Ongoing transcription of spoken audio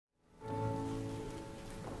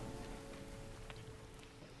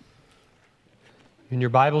In your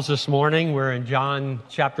Bibles this morning, we're in John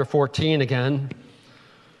chapter 14 again.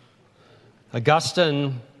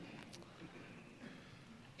 Augustine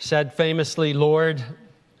said famously, "Lord,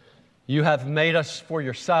 you have made us for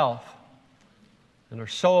yourself, and our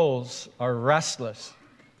souls are restless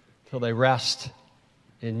till they rest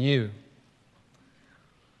in you."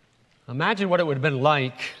 Imagine what it would have been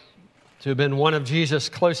like to have been one of Jesus'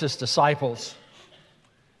 closest disciples,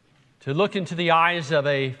 to look into the eyes of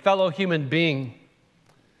a fellow human being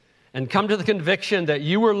and come to the conviction that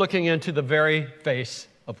you were looking into the very face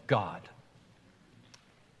of God.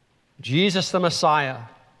 Jesus the Messiah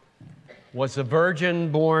was the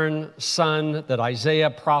virgin-born son that Isaiah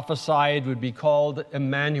prophesied would be called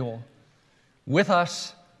Emmanuel, with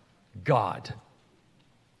us, God.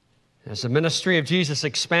 As the ministry of Jesus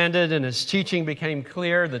expanded and his teaching became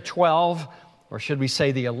clear, the 12, or should we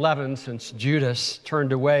say the 11, since Judas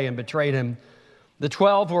turned away and betrayed him, the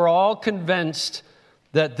 12 were all convinced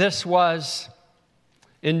that this was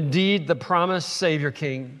indeed the promised Savior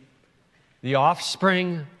King, the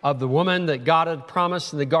offspring of the woman that God had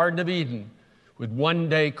promised in the Garden of Eden would one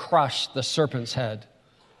day crush the serpent's head.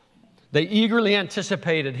 They eagerly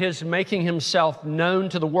anticipated his making himself known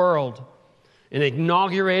to the world and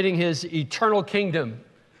inaugurating his eternal kingdom,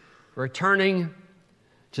 returning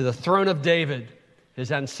to the throne of David,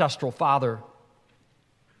 his ancestral father.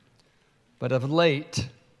 But of late,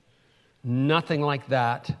 nothing like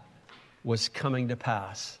that was coming to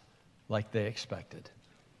pass like they expected.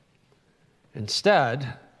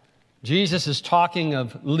 Instead, Jesus is talking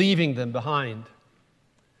of leaving them behind.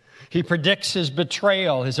 He predicts his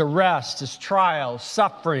betrayal, his arrest, his trial,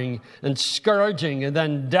 suffering, and scourging, and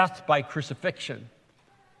then death by crucifixion.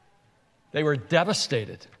 They were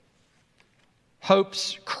devastated,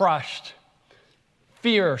 hopes crushed,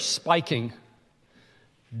 fear spiking,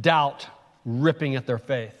 doubt ripping at their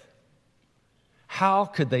faith. How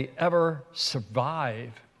could they ever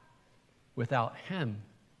survive without him?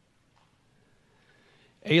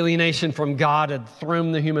 Alienation from God had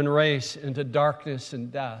thrown the human race into darkness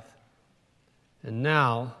and death. And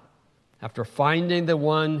now, after finding the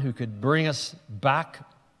one who could bring us back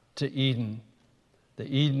to Eden,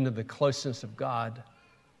 the Eden of the closeness of God,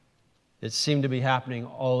 it seemed to be happening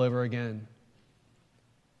all over again.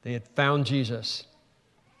 They had found Jesus,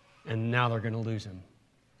 and now they're going to lose him.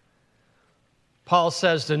 Paul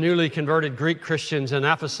says to newly converted Greek Christians in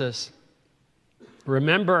Ephesus,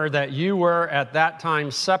 "Remember that you were at that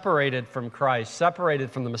time separated from Christ,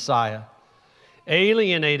 separated from the Messiah,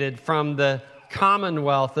 alienated from the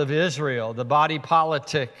commonwealth of Israel, the body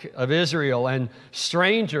politic of Israel, and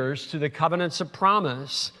strangers to the covenants of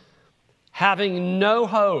promise, having no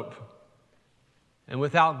hope and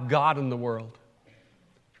without God in the world."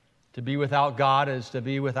 To be without God is to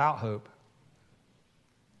be without hope.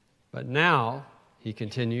 But now, he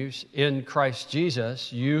continues, in Christ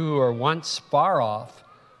Jesus, you who are once far off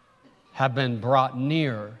have been brought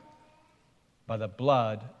near by the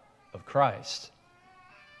blood of Christ.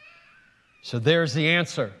 So there's the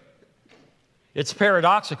answer. It's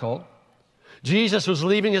paradoxical. Jesus was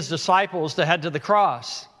leaving his disciples to head to the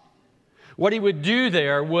cross. What he would do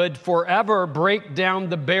there would forever break down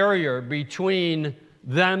the barrier between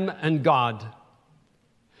them and God.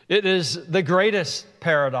 It is the greatest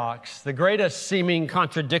paradox, the greatest seeming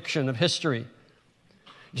contradiction of history.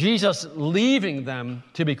 Jesus leaving them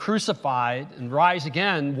to be crucified and rise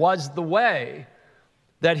again was the way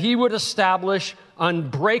that he would establish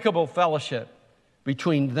unbreakable fellowship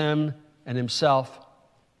between them and himself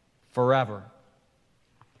forever.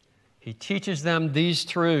 He teaches them these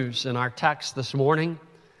truths in our text this morning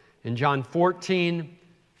in John 14,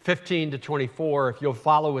 15 to 24, if you'll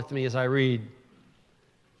follow with me as I read.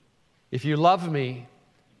 "If you love me,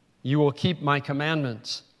 you will keep my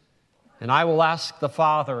commandments, and I will ask the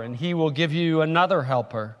Father, and he will give you another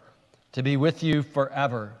helper to be with you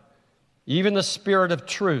forever, even the Spirit of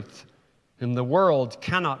truth, whom the world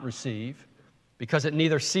cannot receive, because it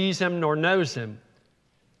neither sees him nor knows him.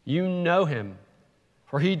 You know him,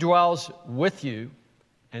 for he dwells with you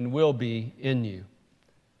and will be in you.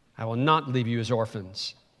 I will not leave you as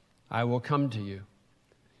orphans. I will come to you.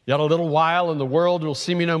 Yet a little while, and the world will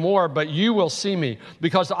see me no more, but you will see me.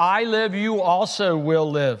 Because I live, you also will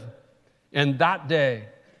live. And that day,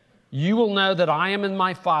 you will know that I am in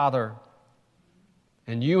my Father,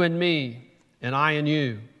 and you in me, and I in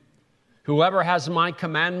you. Whoever has my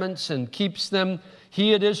commandments and keeps them,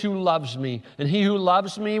 he it is who loves me. And he who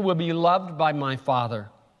loves me will be loved by my Father,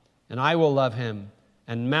 and I will love him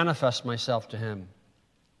and manifest myself to him."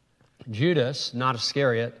 Judas, not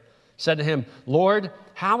Iscariot, said to him, "Lord,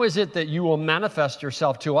 how is it that you will manifest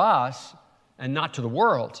yourself to us and not to the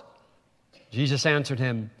world?" Jesus answered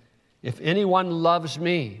him, "If anyone loves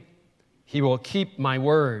me, he will keep my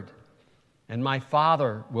word, and my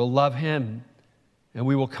Father will love him, and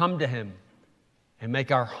we will come to him and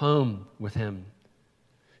make our home with him.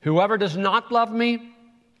 Whoever does not love me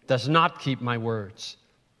does not keep my words.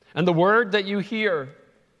 And the word that you hear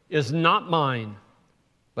is not mine,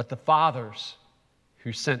 but the Father's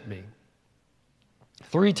who sent me."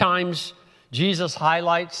 3 times Jesus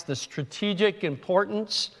highlights the strategic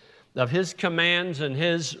importance of his commands and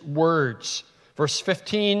his words. Verse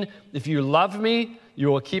 15, "If you love me, you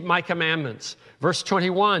will keep my commandments." Verse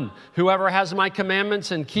 21, "Whoever has my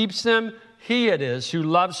commandments and keeps them, he it is who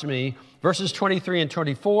loves me." Verses 23 and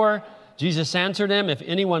 24, Jesus answered him, "If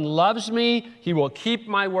anyone loves me, he will keep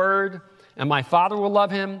my word, and my Father will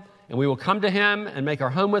love him, and we will come to him and make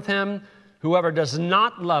our home with him. Whoever does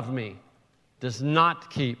not love me does not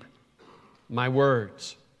keep my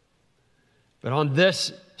words." But on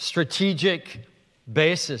this strategic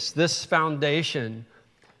basis, this foundation,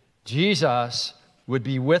 Jesus would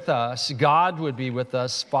be with us, God would be with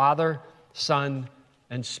us, Father, Son,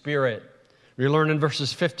 and Spirit. We learn in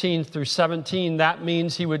verses 15 through 17, that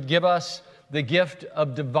means he would give us the gift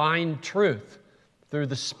of divine truth through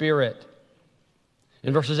the Spirit.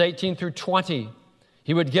 In verses 18 through 20,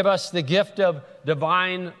 he would give us the gift of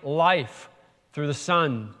divine life through the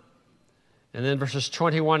Son. And then verses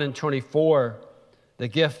 21 and 24, the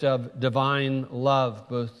gift of divine love,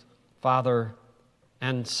 both Father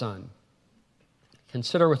and Son.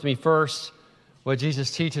 Consider with me first what Jesus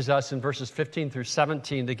teaches us in verses 15 through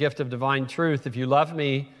 17, the gift of divine truth. "If you love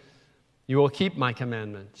me, you will keep my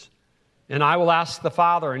commandments. And I will ask the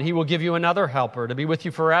Father, and he will give you another helper to be with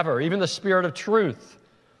you forever, even the Spirit of truth,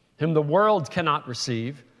 whom the world cannot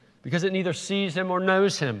receive, because it neither sees him or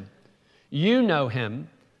knows him. You know him,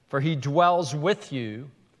 for he dwells with you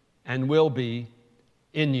and will be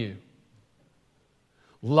in you."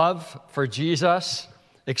 Love for Jesus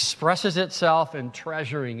expresses itself in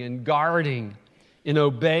treasuring and guarding, in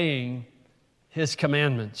obeying his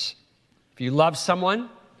commandments. If you love someone,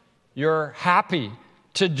 you're happy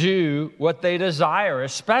to do what they desire,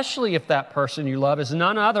 especially if that person you love is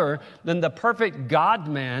none other than the perfect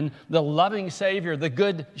God-man, the loving Savior, the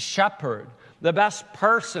good shepherd, the best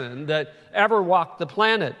person that ever walked the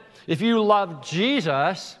planet. If you love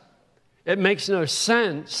Jesus, it makes no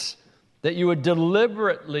sense that you would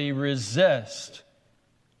deliberately resist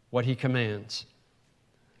what he commands.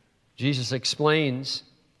 Jesus explains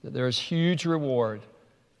that there is huge reward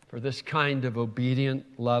for this kind of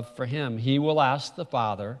obedient love for him. He will ask the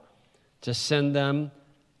Father to send them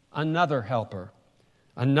another helper,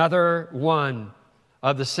 another one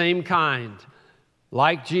of the same kind,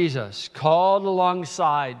 like Jesus, called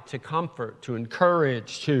alongside to comfort, to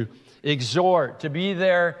encourage, to exhort, to be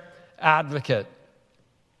their advocate.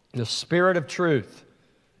 The Spirit of truth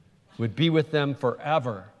would be with them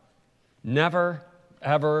forever, never,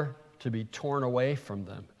 ever to be torn away from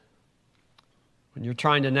them. When you're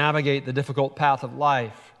trying to navigate the difficult path of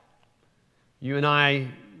life, you and I,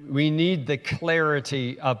 we need the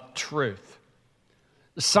clarity of truth.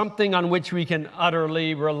 Something on which we can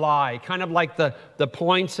utterly rely, kind of like the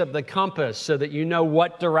points of the compass so that you know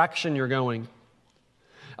what direction you're going.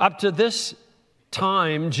 Up to this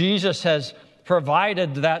time, Jesus has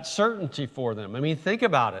provided that certainty for them. I mean, think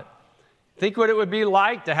about it. Think what it would be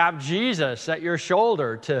like to have Jesus at your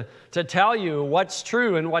shoulder to tell you what's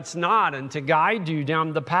true and what's not and to guide you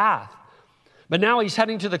down the path. But now he's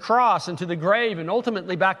heading to the cross and to the grave and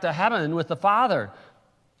ultimately back to heaven with the Father.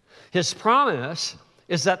 His promise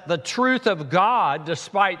is that the truth of God,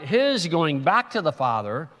 despite his going back to the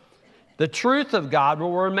Father, the truth of God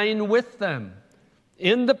will remain with them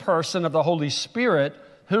in the person of the Holy Spirit,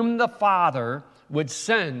 whom the Father would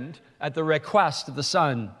send at the request of the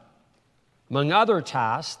Son. Among other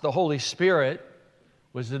tasks, the Holy Spirit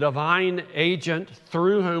was the divine agent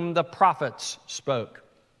through whom the prophets spoke.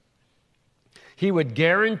 He would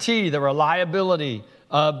guarantee the reliability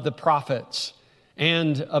of the prophets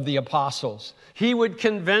and of the apostles. He would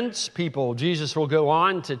convince people, Jesus will go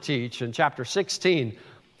on to teach in chapter 16,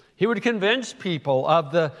 he would convince people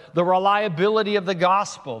of the reliability of the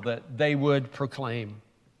gospel that they would proclaim.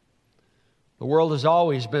 The world has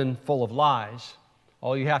always been full of lies.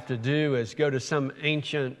 All you have to do is go to some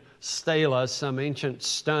ancient stela, some ancient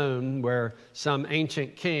stone where some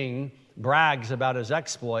ancient king brags about his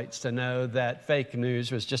exploits to know that fake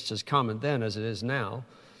news was just as common then as it is now.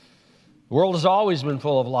 The world has always been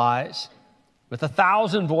full of lies, with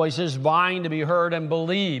 1,000 voices vying to be heard and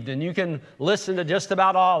believed, and you can listen to just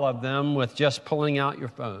about all of them with just pulling out your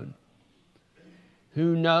phone.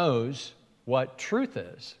 Who knows what truth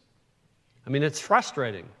is? I mean, it's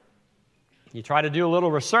frustrating. You try to do a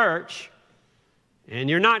little research, and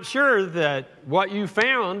you're not sure that what you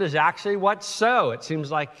found is actually what's so. It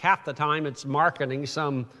seems like half the time it's marketing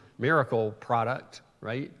some miracle product,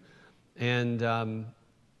 right? And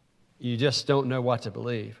you just don't know what to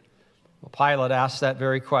believe. Well, Pilate asked that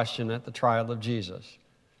very question at the trial of Jesus.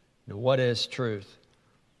 What is truth?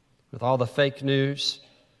 With all the fake news,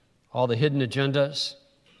 all the hidden agendas,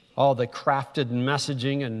 all the crafted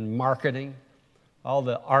messaging and marketing, all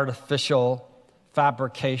the artificial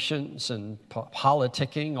fabrications and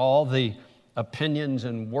politicking, all the opinions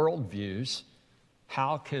and worldviews,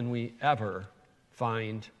 how can we ever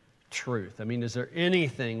find truth? I mean, is there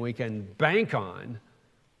anything we can bank on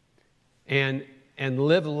and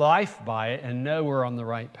live life by it and know we're on the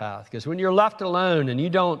right path? Because when you're left alone and you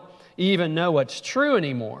don't even know what's true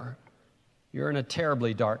anymore, you're in a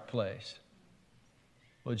terribly dark place.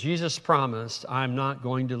 Well, Jesus promised, I'm not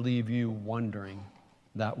going to leave you wandering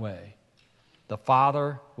that way. The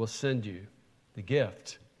Father will send you the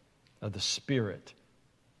gift of the Spirit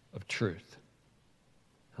of truth.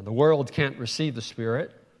 Now, the world can't receive the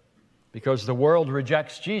Spirit because the world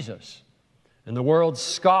rejects Jesus, and the world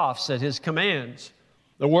scoffs at his commands.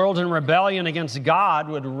 The world in rebellion against God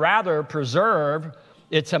would rather preserve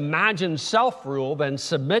its imagined self-rule than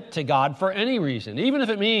submit to God for any reason. Even if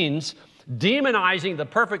it means demonizing the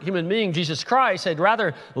perfect human being, Jesus Christ, they'd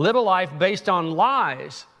rather live a life based on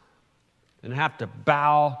lies than have to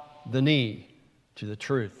bow the knee to the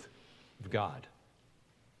truth of God.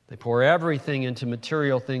 They pour everything into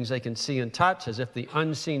material things they can see and touch as if the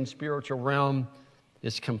unseen spiritual realm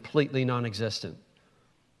is completely non-existent,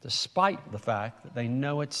 despite the fact that they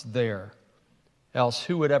know it's there. Else,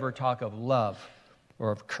 who would ever talk of love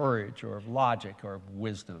or of courage or of logic or of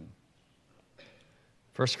wisdom?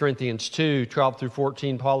 1 Corinthians 2, 12 through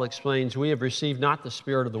 14, Paul explains, we have received not the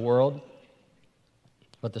spirit of the world,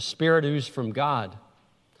 but the Spirit who's from God,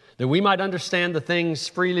 that we might understand the things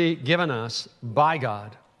freely given us by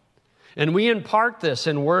God. And we impart this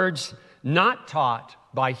in words not taught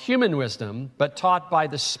by human wisdom, but taught by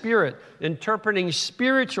the Spirit, interpreting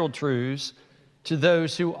spiritual truths to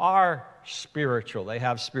those who are spiritual. They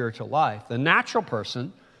have spiritual life. The natural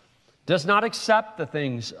person does not accept the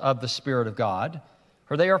things of the Spirit of God,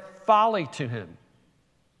 for they are folly to him.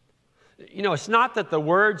 You know, it's not that the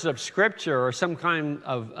words of Scripture are some kind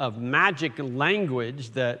of magic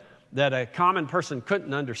language that a common person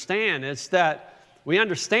couldn't understand. It's that we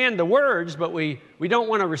understand the words, but we don't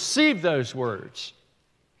want to receive those words.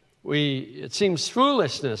 It seems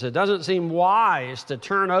foolishness. It doesn't seem wise to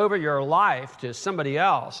turn over your life to somebody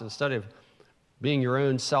else instead of being your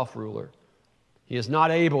own self-ruler. He is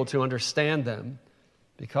not able to understand them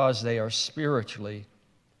because they are spiritually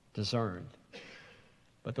discerned.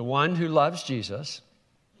 But the one who loves Jesus,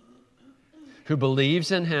 who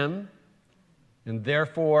believes in him, and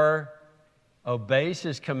therefore obeys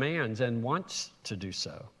his commands and wants to do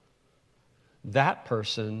so, that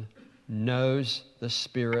person knows the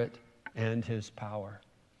Spirit and his power.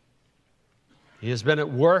 He has been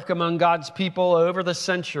at work among God's people over the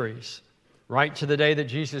centuries, right to the day that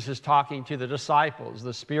Jesus is talking to the disciples.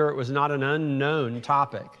 The Spirit was not an unknown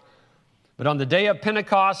topic. But on the day of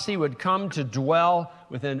Pentecost, he would come to dwell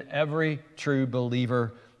within every true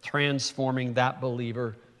believer, transforming that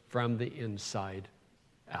believer from the inside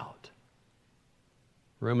out.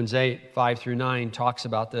 Romans 8, 5 through 9 talks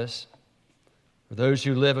about this. For those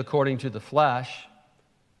who live according to the flesh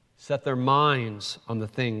set their minds on the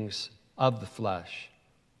things of the flesh.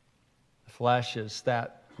 The flesh is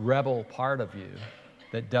that rebel part of you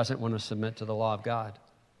that doesn't want to submit to the law of God.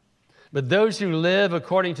 But those who live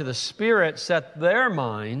according to the Spirit set their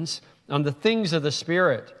minds on the things of the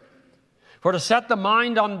Spirit. For to set the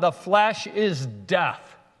mind on the flesh is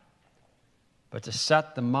death, but to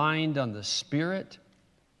set the mind on the Spirit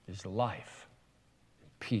is life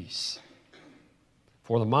and peace.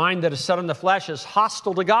 For the mind that is set on the flesh is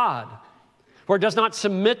hostile to God, for it does not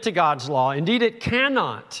submit to God's law. Indeed, it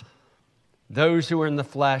cannot. Those who are in the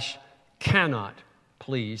flesh cannot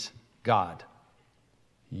please God.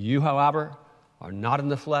 You, however, are not in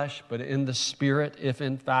the flesh, but in the Spirit, if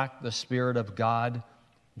in fact the Spirit of God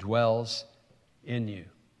dwells in you.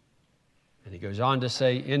 And he goes on to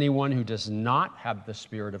say, anyone who does not have the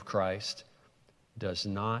Spirit of Christ does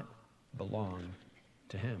not belong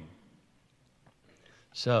to him.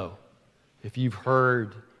 So, if you've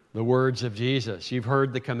heard the words of Jesus, you've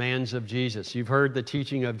heard the commands of Jesus, you've heard the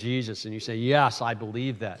teaching of Jesus, and you say, yes, I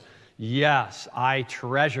believe that. Yes, I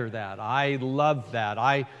treasure that. I love that.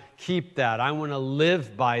 I keep that. I want to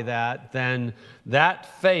live by that. Then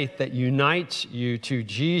that faith that unites you to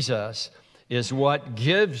Jesus is what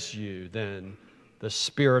gives you then the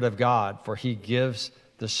Spirit of God, for he gives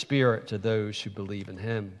the Spirit to those who believe in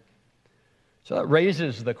him. So that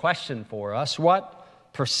raises the question for us,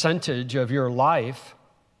 what percentage of your life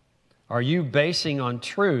are you basing on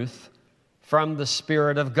truth from the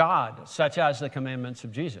Spirit of God, such as the commandments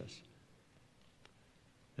of Jesus?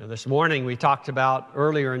 Now, this morning we talked about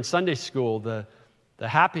earlier in Sunday school, the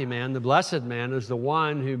happy man, the blessed man, is the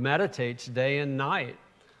one who meditates day and night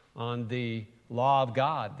on the law of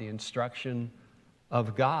God, the instruction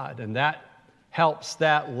of God. And that helps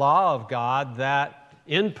that law of God, that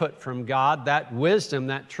input from God, that wisdom,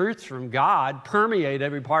 that truth from God permeate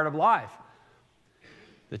every part of life.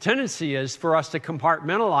 The tendency is for us to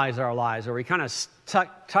compartmentalize our lives, or we kind of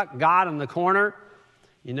tuck God in the corner.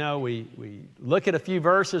 You know, we look at a few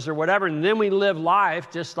verses or whatever, and then we live life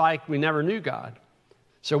just like we never knew God.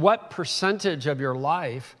 So what percentage of your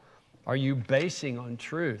life are you basing on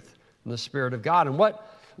truth and the Spirit of God? And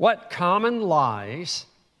what common lies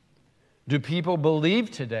do people believe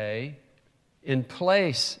today in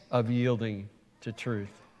place of yielding to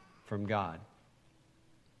truth from God?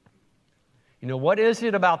 You know, what is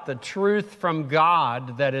it about the truth from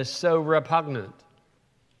God that is so repugnant,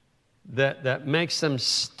 that makes them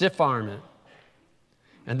stiff-arm it?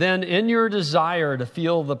 And then in your desire to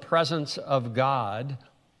feel the presence of God,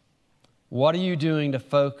 what are you doing to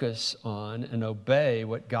focus on and obey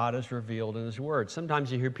what God has revealed in his word?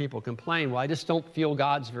 Sometimes you hear people complain, well, I just don't feel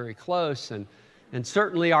God's very close. And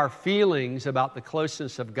certainly our feelings about the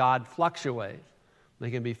closeness of God fluctuate. They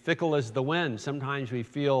can be fickle as the wind. Sometimes we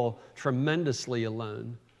feel tremendously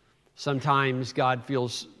alone. Sometimes God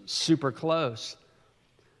feels super close.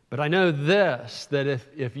 But I know this, that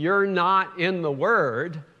if you're not in the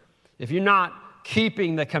Word, if you're not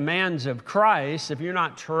keeping the commands of Christ, if you're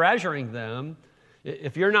not treasuring them,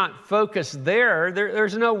 if you're not focused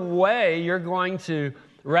there's no way you're going to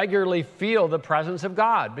regularly feel the presence of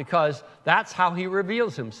God, because that's how he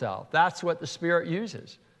reveals himself. That's what the Spirit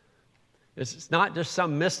uses. It's not just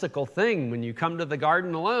some mystical thing when you come to the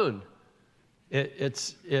garden alone.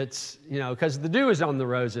 It's you know, because the dew is on the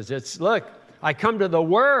roses. It's, look, I come to the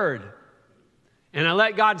Word, and I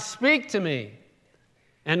let God speak to me.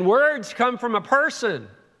 And words come from a person.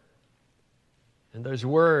 And those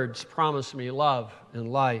words promise me love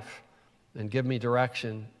and life and give me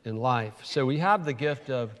direction in life. So we have the gift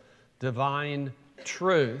of divine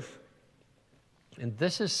truth. And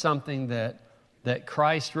this is something that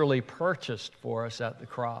Christ really purchased for us at the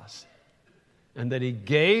cross, and that he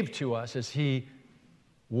gave to us as he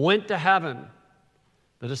went to heaven.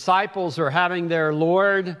 The disciples are having their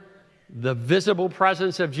Lord, the visible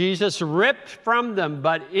presence of Jesus, ripped from them,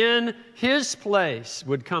 but in his place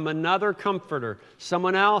would come another comforter,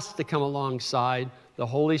 someone else to come alongside, the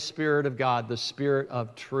Holy Spirit of God, the Spirit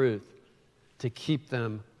of truth, to keep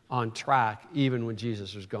them on track even when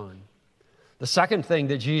Jesus was gone. The second thing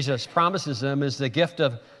that Jesus promises them is the gift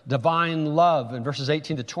of divine love. In verses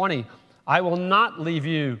 18 to 20, I will not leave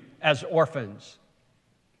you as orphans.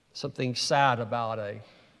 Something sad about a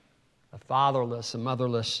fatherless, a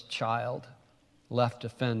motherless child left to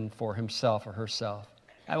fend for himself or herself.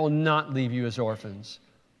 I will not leave you as orphans.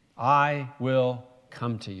 I will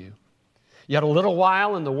come to you. Yet a little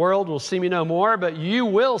while and the world will see me no more, but you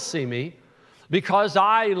will see me. Because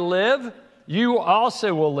I live, you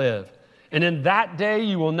also will live. And in that day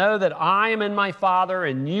you will know that I am in my Father,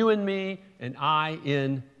 and you in me, and I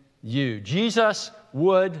in you. Jesus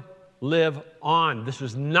would live on. This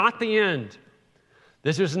was not the end.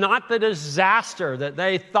 This was not the disaster that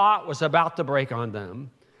they thought was about to break on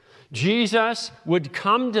them. Jesus would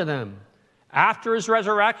come to them after his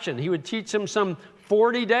resurrection. He would teach them some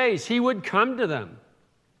 40 days. He would come to them.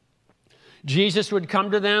 Jesus would come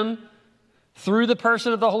to them through the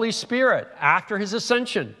person of the Holy Spirit after his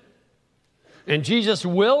ascension. And Jesus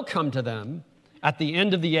will come to them at the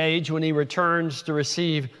end of the age when he returns to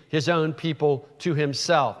receive his own people to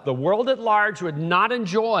himself. The world at large would not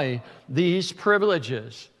enjoy these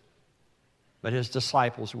privileges, but his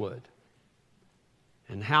disciples would.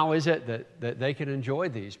 And how is it that they can enjoy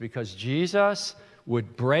these? Because Jesus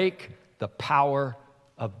would break the power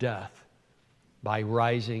of death by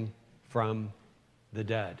rising from the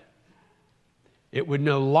dead. It would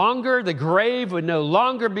no longer, the grave would no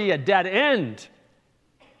longer be a dead end.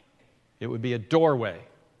 It would be a doorway.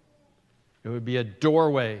 It would be a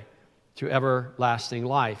doorway to everlasting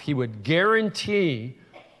life. He would guarantee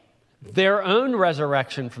their own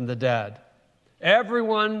resurrection from the dead.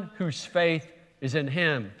 Everyone whose faith is in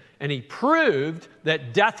him. And he proved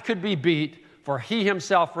that death could be beat, for he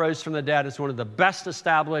himself rose from the dead as one of the best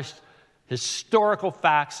established historical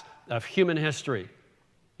facts of human history.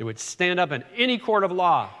 It would stand up in any court of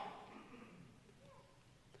law.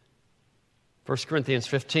 1 Corinthians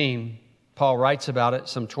 15, Paul writes about it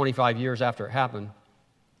some 25 years after it happened.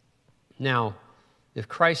 Now, if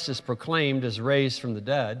Christ is proclaimed as raised from the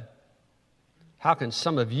dead, how can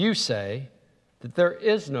some of you say that there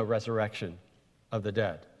is no resurrection of the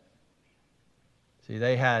dead? See,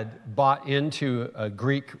 they had bought into a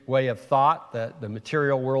Greek way of thought that the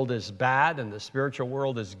material world is bad and the spiritual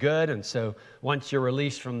world is good, and so once you're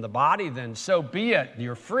released from the body, then so be it,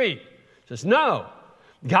 you're free. He says, no,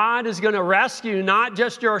 God is going to rescue not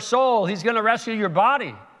just your soul, He's going to rescue your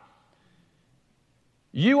body.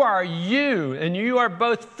 You are you, and you are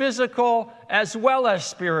both physical as well as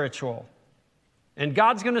spiritual. And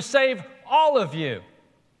God's going to save all of you,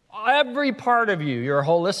 every part of you. You're a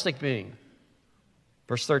holistic being.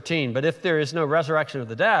 Verse 13, but if there is no resurrection of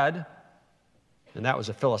the dead, and that was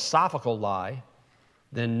a philosophical lie,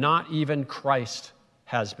 then not even Christ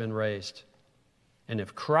has been raised. And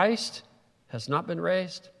if Christ has not been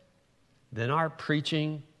raised, then our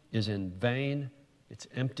preaching is in vain, it's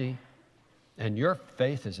empty, and your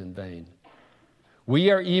faith is in vain.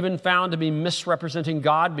 We are even found to be misrepresenting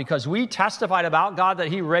God because we testified about God that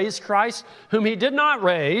He raised Christ, whom He did not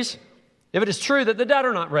raise, if it is true that the dead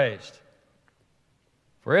are not raised.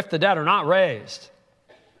 For if the dead are not raised,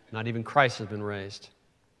 not even Christ has been raised.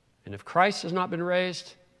 And if Christ has not been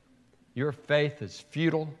raised, your faith is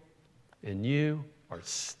futile, and you are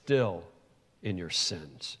still in your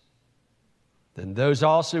sins. Then those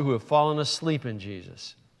also who have fallen asleep in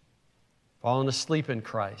Jesus, fallen asleep in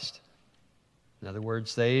Christ, in other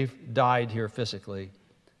words, they've died here physically,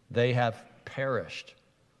 they have perished.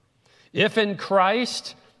 If in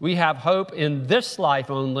Christ we have hope in this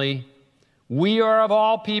life only, we are of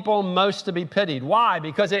all people most to be pitied. Why?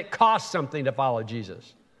 Because it costs something to follow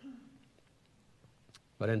Jesus.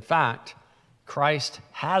 But in fact, Christ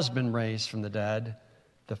has been raised from the dead,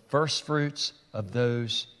 the first fruits of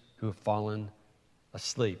those who have fallen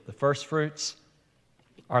asleep. The first fruits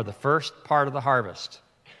are the first part of the harvest,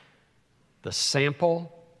 the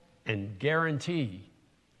sample and guarantee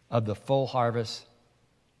of the full harvest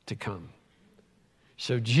to come.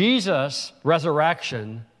 So Jesus'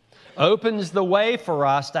 resurrection opens the way for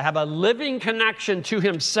us to have a living connection to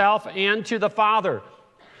Himself and to the Father.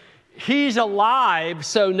 He's alive,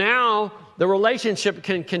 so now the relationship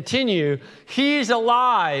can continue. He's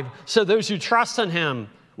alive, so those who trust in Him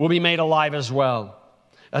will be made alive as well.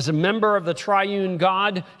 As a member of the triune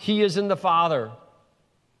God, He is in the Father.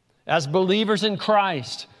 As believers in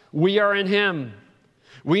Christ, we are in Him.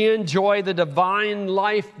 We enjoy the divine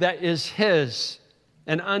life that is His,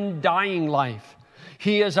 an undying life.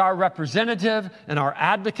 He is our representative and our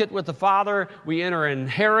advocate with the Father. We enter an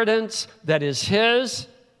inheritance that is His.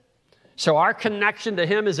 So our connection to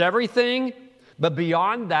Him is everything, but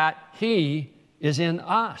beyond that, He is in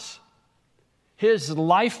us. His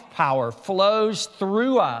life power flows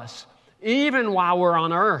through us, even while we're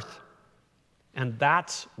on earth. And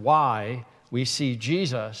that's why we see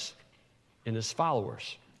Jesus in His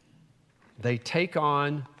followers. They take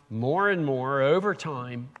on more and more over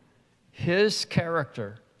time His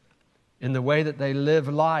character in the way that they live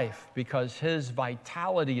life, because His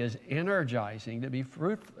vitality is energizing them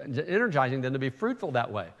to be fruitful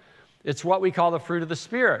that way. It's what we call the fruit of the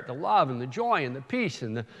Spirit, the love and the joy and the peace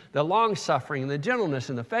and the long-suffering and the gentleness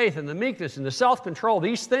and the faith and the meekness and the self-control.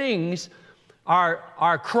 These things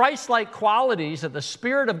are Christ-like qualities that the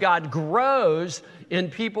Spirit of God grows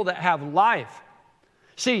in people that have life.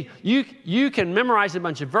 See, you can memorize a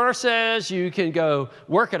bunch of verses, you can go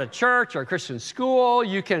work at a church or a Christian school,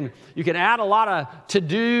 you can add a lot of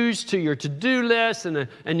to-dos to your to-do list,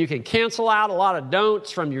 and you can cancel out a lot of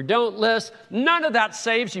don'ts from your don't list. None of that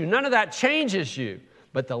saves you, none of that changes you.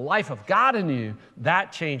 But the life of God in you,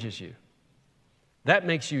 that changes you. That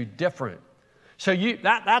makes you different. So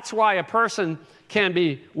that's why a person can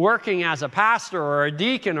be working as a pastor or a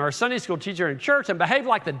deacon or a Sunday school teacher in church and behave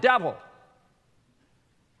like the devil.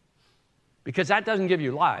 Because that doesn't give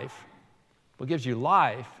you life. What gives you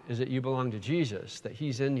life is that you belong to Jesus, that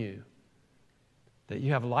He's in you, that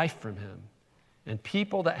you have life from Him. And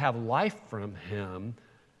people that have life from Him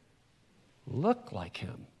look like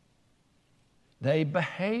Him. They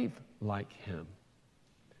behave like Him.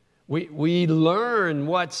 We learn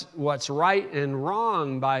what's right and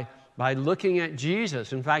wrong by looking at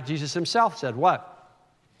Jesus. In fact, Jesus Himself said what?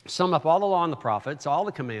 Sum up all the law and the prophets, all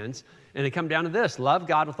the commands, and it come down to this: love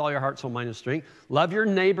God with all your heart, soul, mind, and strength. Love your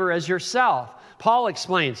neighbor as yourself. Paul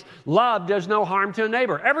explains, love does no harm to a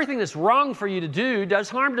neighbor. Everything that's wrong for you to do does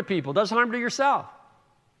harm to people, does harm to yourself.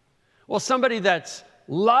 Well, somebody that's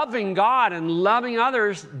loving God and loving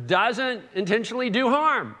others doesn't intentionally do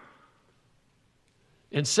harm.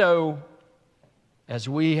 And so, as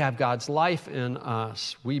we have God's life in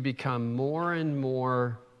us, we become more and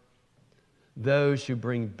more those who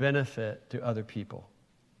bring benefit to other people.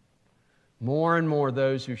 More and more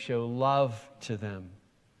those who show love to them.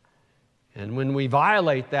 And when we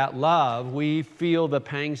violate that love, we feel the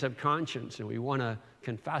pangs of conscience, and we want to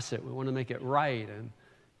confess it. We want to make it right, and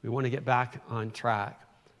we want to get back on track.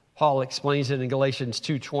 Paul explains it in Galatians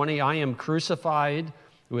 2:20, I am crucified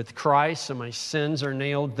with Christ, and my sins are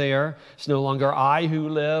nailed there. It's no longer I who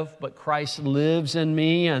live, but Christ lives in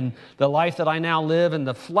me, and the life that I now live in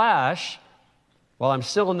the flesh, while I'm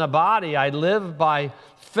still in the body, I live by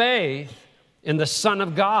faith in the Son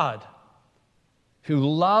of God, who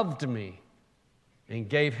loved me and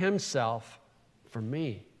gave himself for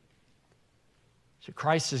me. So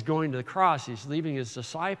Christ is going to the cross. He's leaving his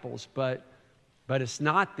disciples, but it's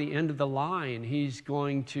not the end of the line. He's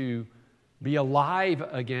going to be alive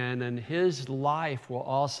again, and his life will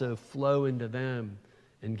also flow into them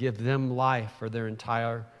and give them life for their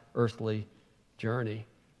entire earthly journey.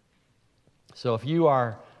 So if you are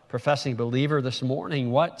a professing believer this morning,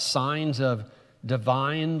 what signs of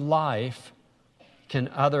divine life can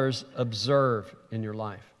others observe in your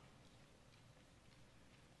life?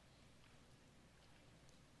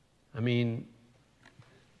 I mean,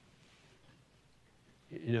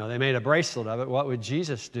 you know, they made a bracelet of it. What would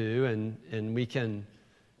Jesus do? And we can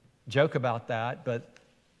joke about that,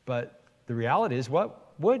 but the reality is,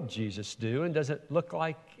 what would Jesus do? And does it look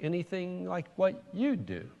like anything like what you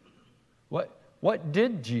do? What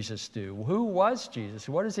did Jesus do? Who was Jesus?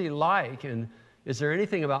 What is he like? And is there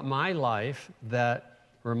anything about my life that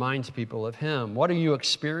reminds people of him? What are you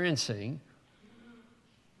experiencing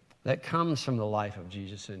that comes from the life of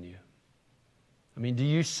Jesus in you? I mean, do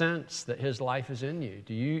you sense that his life is in you?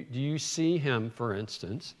 Do you see him, for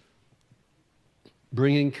instance,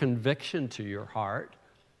 bringing conviction to your heart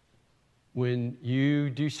when you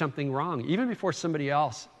do something wrong, even before somebody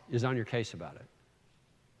else is on your case about it?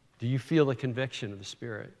 Do you feel the conviction of the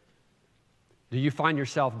Spirit? Do you find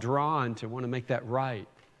yourself drawn to want to make that right?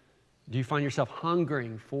 Do you find yourself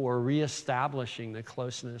hungering for reestablishing the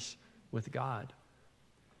closeness with God?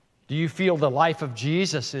 Do you feel the life of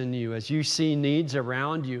Jesus in you as you see needs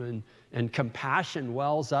around you and compassion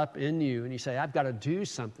wells up in you and you say, I've got to do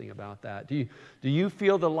something about that? Do you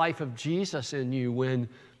feel the life of Jesus in you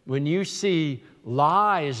when you see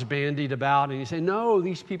lies bandied about and you say, no,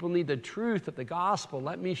 these people need the truth of the gospel.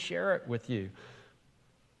 Let me share it with you.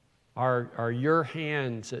 Are your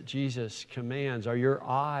hands at Jesus' commands? Are your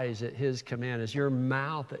eyes at his command? Is your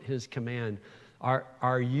mouth at his command?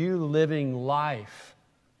 Are you living life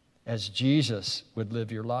as Jesus would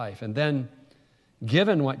live your life? And then,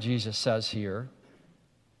 given what Jesus says here,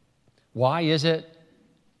 why is a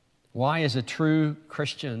true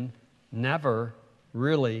Christian never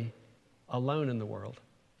really alone in the world?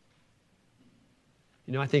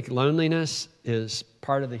 You know, I think loneliness is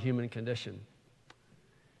part of the human condition.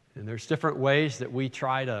 And there's different ways that we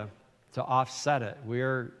try to offset it.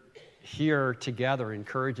 We're here together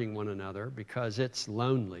encouraging one another because it's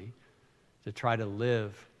lonely to try to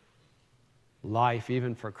live life,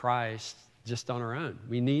 even for Christ, just on our own.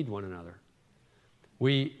 We need one another.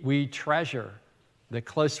 We treasure the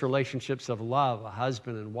close relationships of love, a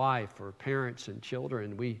husband and wife, or parents and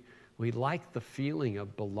children. We like the feeling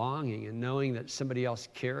of belonging and knowing that somebody else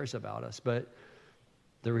cares about us. But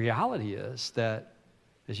the reality is that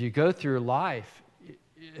as you go through life,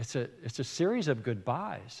 it's a series of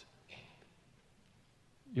goodbyes.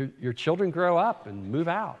 Your children grow up and move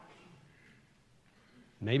out,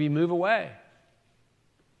 maybe move away.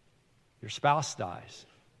 Your spouse dies.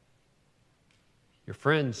 Your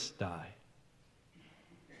friends die.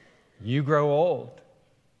 You grow old.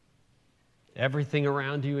 Everything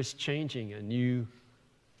around you is changing, and you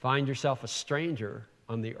find yourself a stranger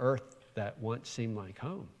on the earth that once seemed like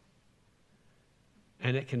home.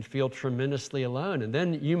 And it can feel tremendously alone. And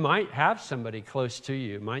then you might have somebody close to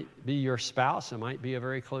you. It might be your spouse. It might be a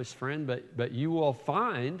very close friend. But you will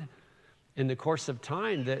find in the course of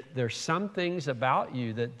time that there's some things about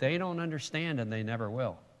you that they don't understand, and they never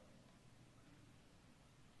will.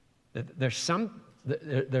 There's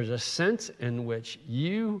a sense in which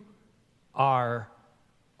you are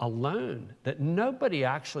alone, that nobody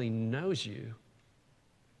actually knows you,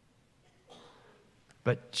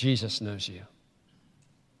 but Jesus knows you.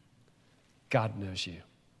 God knows you.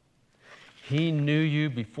 He knew you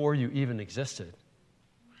before you even existed.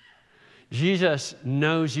 Jesus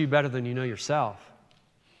knows you better than you know yourself.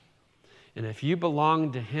 And if you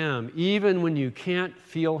belong to him, even when you can't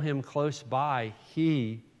feel him close by,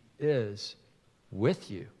 he is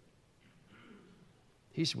with you.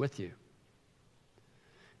 He's with you.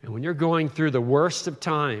 And when you're going through the worst of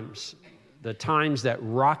times, the times that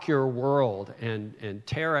rock your world and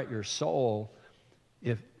tear at your soul,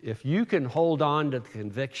 if you can hold on to the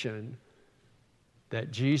conviction that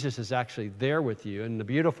Jesus is actually there with you, and the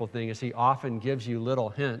beautiful thing is he often gives you little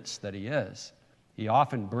hints that he is. He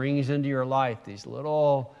often brings into your life these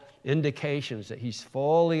little indications that he's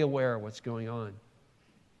fully aware of what's going on.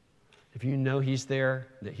 If you know he's there,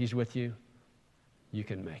 that he's with you, you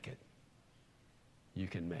can make it. You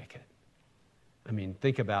can make it. I mean,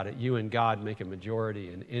 think about it. You and God make a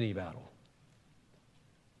majority in any battle.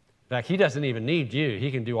 In fact, he doesn't even need you.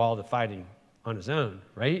 He can do all the fighting on his own,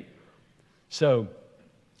 right? So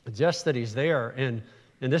just that he's there, and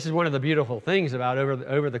this is one of the beautiful things about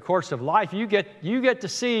over the course of life, you get to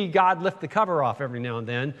see God lift the cover off every now and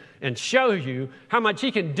then and show you how much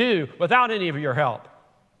he can do without any of your help,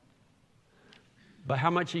 but how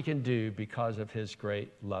much he can do because of his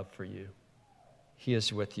great love for you. He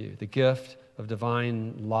is with you, the gift of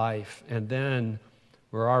divine life. And then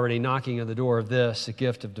we're already knocking on the door of this, the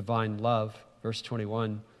gift of divine love. Verse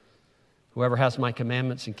 21, whoever has my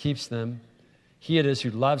commandments and keeps them, he it is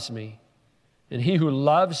who loves me. And he who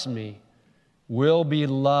loves me will be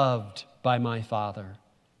loved by my Father.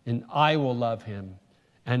 And I will love him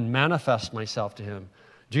and manifest myself to him.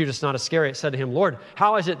 Judas, not Iscariot, said to him, Lord,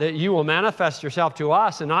 how is it that you will manifest yourself to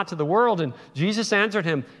us and not to the world? And Jesus answered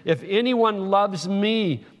him, if anyone loves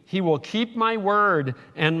me, he will keep my word,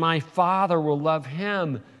 and my Father will love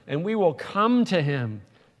him, and we will come to him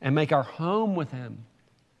and make our home with him.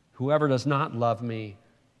 Whoever does not love me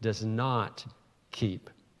does not keep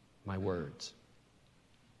my words.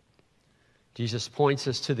 Jesus points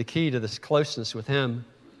us to the key to this closeness with him.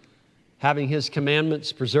 Having his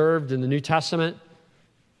commandments preserved in the New Testament,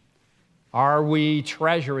 are we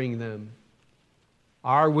treasuring them?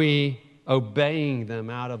 Are we obeying them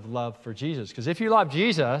out of love for Jesus? Because if you love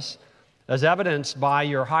Jesus, as evidenced by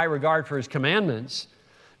your high regard for his commandments,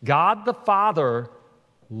 God the Father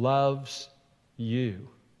loves you.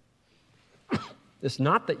 It's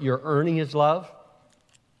not that you're earning his love.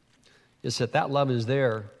 It's that love is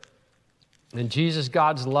there. And Jesus,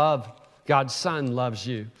 God's love, God's Son loves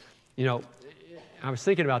you. You know, I was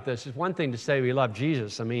thinking about this. It's one thing to say we love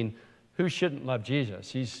Jesus. I mean, who shouldn't love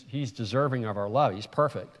Jesus? He's deserving of our love. He's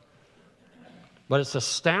perfect. But it's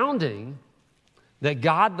astounding that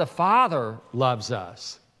God the Father loves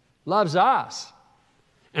us,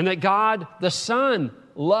 and that God the Son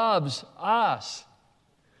loves us.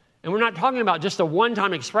 And we're not talking about just a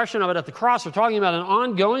one-time expression of it at the cross. We're talking about an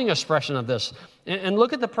ongoing expression of this. And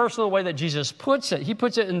look at the personal way that Jesus puts it. He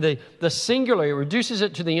puts it in the singular. He reduces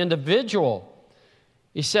it to the individual.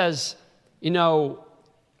 He says, you know,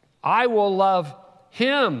 I will love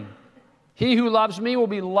him. He who loves me will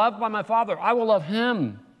be loved by my Father. I will love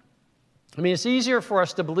him. I mean, it's easier for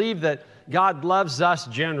us to believe that God loves us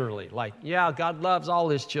generally. Like, yeah, God loves all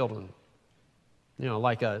his children. You know,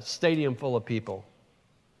 like a stadium full of people.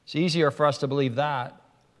 It's easier for us to believe that.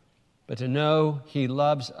 But to know he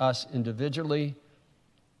loves us individually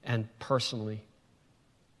and personally.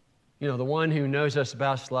 You know, the one who knows us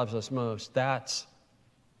best loves us most. That's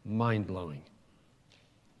mind-blowing.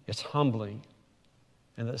 It's humbling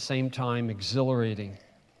and at the same time exhilarating.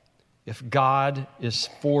 If God is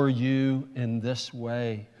for you in this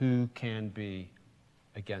way, who can be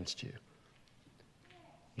against you?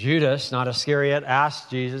 Judas, not Iscariot, asked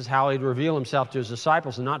Jesus how he'd reveal himself to his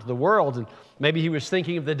disciples and not to the world. And maybe he was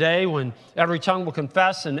thinking of the day when every tongue will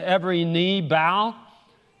confess and every knee bow.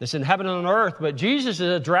 That's in heaven and on earth. But Jesus is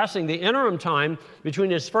addressing the interim time between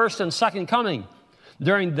his first and second coming.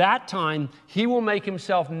 During that time, he will make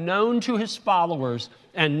himself known to his followers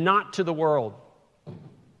and not to the world.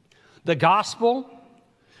 The gospel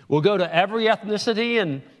will go to every ethnicity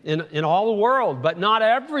in all the world, but not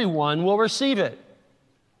everyone will receive it.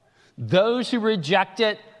 Those who reject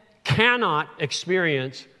it cannot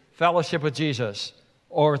experience fellowship with Jesus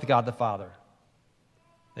or with God the Father.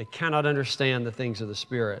 They cannot understand the things of the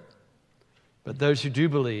Spirit. But those who do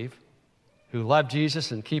believe, who love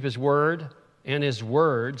Jesus and keep his word and his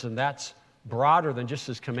words, and that's broader than just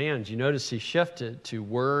his commands. You notice he shifted to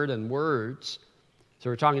word and words. So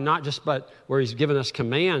we're talking not just but where he's given us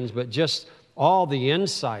commands, but just all the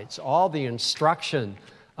insights, all the instruction,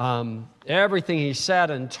 everything he said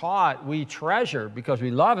and taught, we treasure because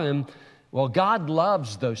we love him. Well, God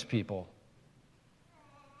loves those people.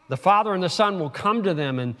 The Father and the Son will come to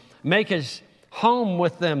them and make his home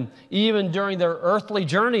with them even during their earthly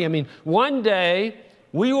journey. I mean, one day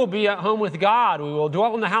we will be at home with God. We will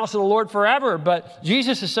dwell in the house of the Lord forever. But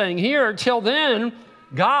Jesus is saying here, till then,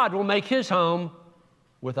 God will make his home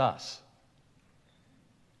with us.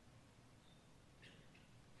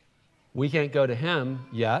 We can't go to him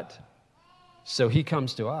yet, so he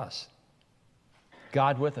comes to us.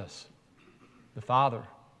 God with us, the Father,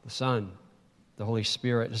 the Son, the Holy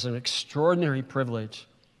Spirit. It's an extraordinary privilege,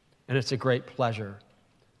 and it's a great pleasure.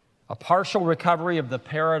 A partial recovery of the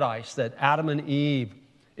paradise that Adam and Eve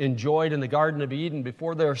enjoyed in the Garden of Eden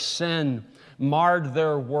before their sin marred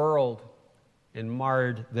their world and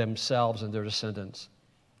marred themselves and their descendants.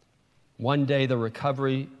 One day the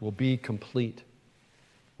recovery will be complete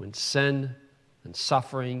when sin and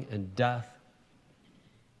suffering and death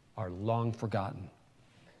are long forgotten.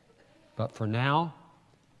 But for now,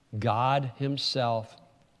 God himself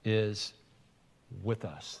is with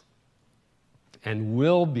us and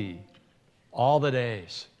will be all the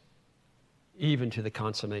days, even to the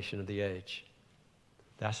consummation of the age.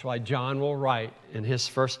 That's why John will write in his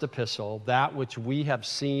first epistle, that which we have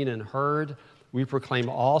seen and heard, we proclaim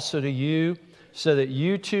also to you, so that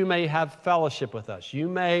you too may have fellowship with us. You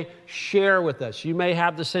may share with us. You may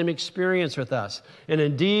have the same experience with us. And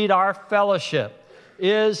indeed, our fellowship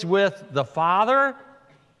is with the Father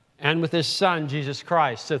and with his Son, Jesus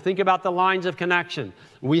Christ. So think about the lines of connection.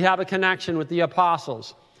 We have a connection with the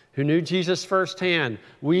apostles who knew Jesus firsthand.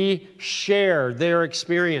 We share their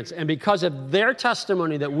experience. And because of their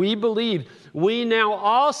testimony that we believe, we now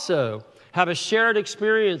also have a shared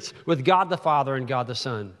experience with God the Father and God the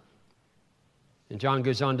Son. And John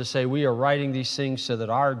goes on to say, we are writing these things so that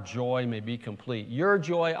our joy may be complete. Your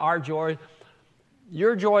joy, our joy,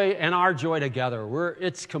 your joy and our joy together,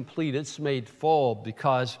 it's complete, it's made full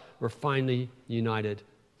because we're finally united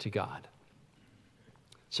to God.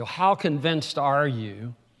 So how convinced are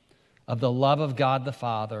you of the love of God the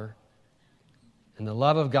Father and the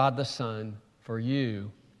love of God the Son for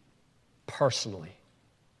you personally?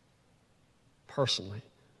 Personally.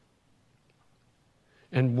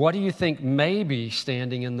 And what do you think may be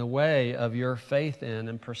standing in the way of your faith in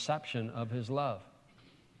and perception of his love?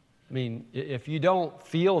 I mean, if you don't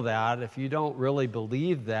feel that, if you don't really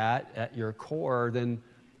believe that at your core, then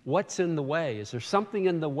what's in the way? Is there something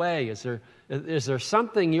in the way? Is there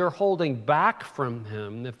something you're holding back from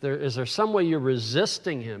him? Is there some way you're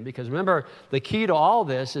resisting him? Because remember, the key to all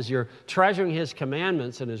this is you're treasuring his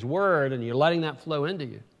commandments and his word, and you're letting that flow into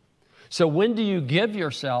you. So when do you give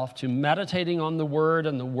yourself to meditating on the word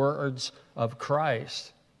and the words of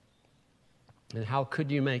Christ? And how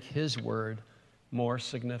could you make his word more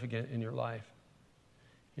significant in your life?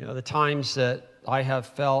 You know, the times that I have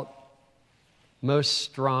felt most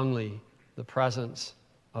strongly the presence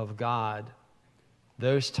of God,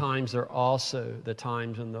 those times are also the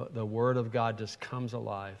times when the word of God just comes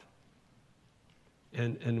alive.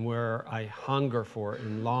 And where I hunger for it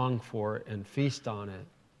and long for it and feast on it.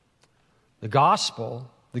 The gospel,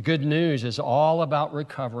 the good news, is all about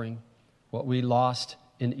recovering what we lost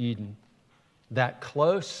in Eden. That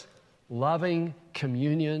close, loving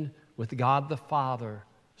communion with God the Father,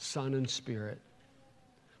 Son, and Spirit.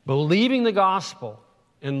 Believing the gospel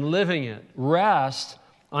and living it rests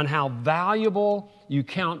on how valuable you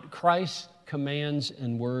count Christ's commands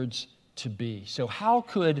and words to be. So how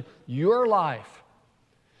could your life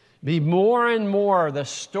be more and more the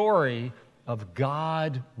story of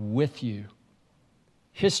God with you,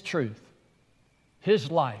 his truth, his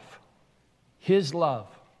life, his love,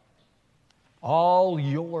 all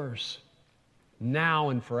yours now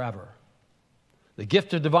and forever? The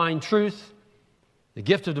gift of divine truth, the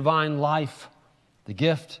gift of divine life, the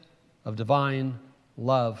gift of divine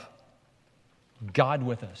love. God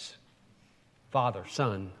with us, Father,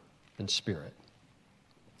 Son, and Spirit.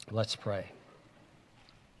 Let's pray.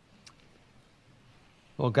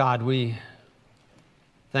 Oh God, we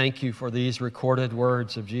thank you for these recorded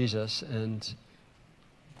words of Jesus and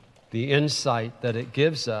the insight that it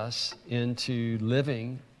gives us into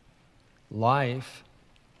living life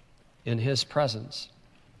in his presence.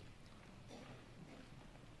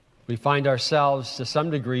 We find ourselves to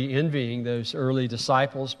some degree envying those early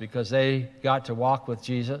disciples because they got to walk with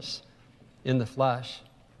Jesus in the flesh.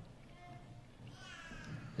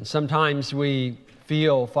 And sometimes we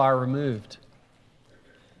feel far removed.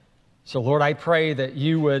 So Lord, I pray that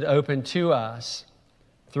you would open to us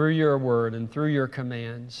through your word and through your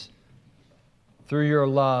commands, through your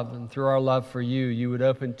love and through our love for you, you would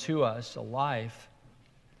open to us a life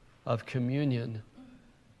of communion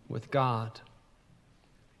with God.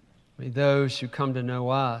 May those who come to know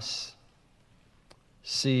us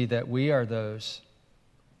see that we are those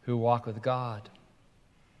who walk with God,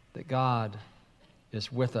 that God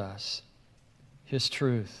is with us, his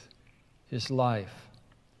truth, his life,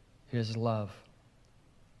 his love.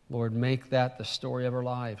 Lord, make that the story of our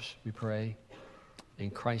lives, we pray. In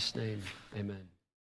Christ's name, amen.